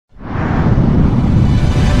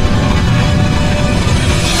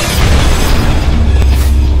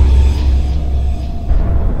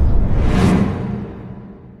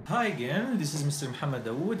Mr. Muhammad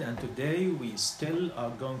Dawood, and today we still are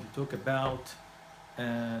going to talk about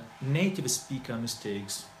native speaker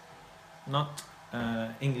mistakes, not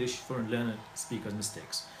English foreign learner speakers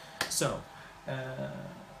mistakes. So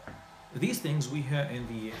these things we hear in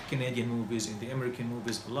the Canadian movies, in the American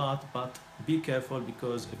movies a lot, but be careful,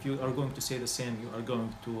 because if you are going to say the same, you are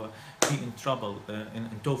going to be in trouble in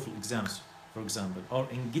TOEFL exams, for example, or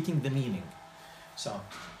in getting the meaning. So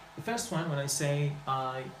the first one, when I say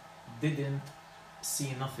I didn't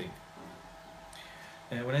see nothing.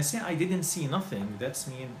 When I say I didn't see nothing, that's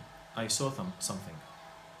mean I saw something.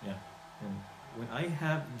 Yeah. And when I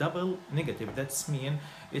have double negative, that's mean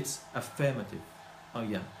it's affirmative. Oh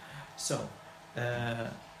yeah. So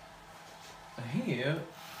here,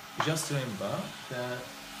 just remember that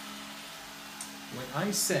when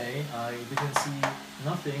I say I didn't see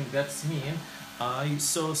nothing, that's mean I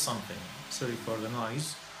saw something. Sorry for the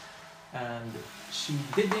noise. And she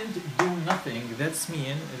didn't do nothing, that's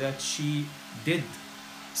mean that she did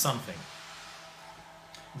something.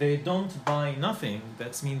 They don't buy nothing,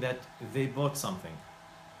 that's mean that they bought something.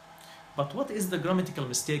 But what is the grammatical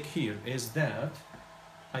mistake here is that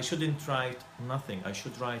I shouldn't write nothing, I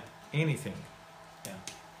should write anything. Yeah,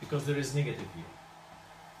 because there is negative here.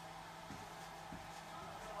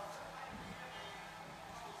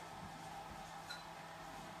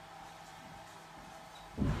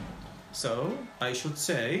 So I should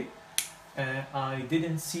say I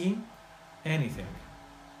didn't see anything.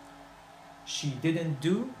 She didn't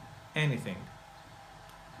do anything.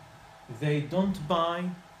 They don't buy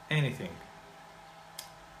anything.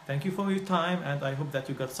 Thank you for your time, and I hope that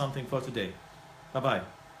you got something for today. Bye-bye.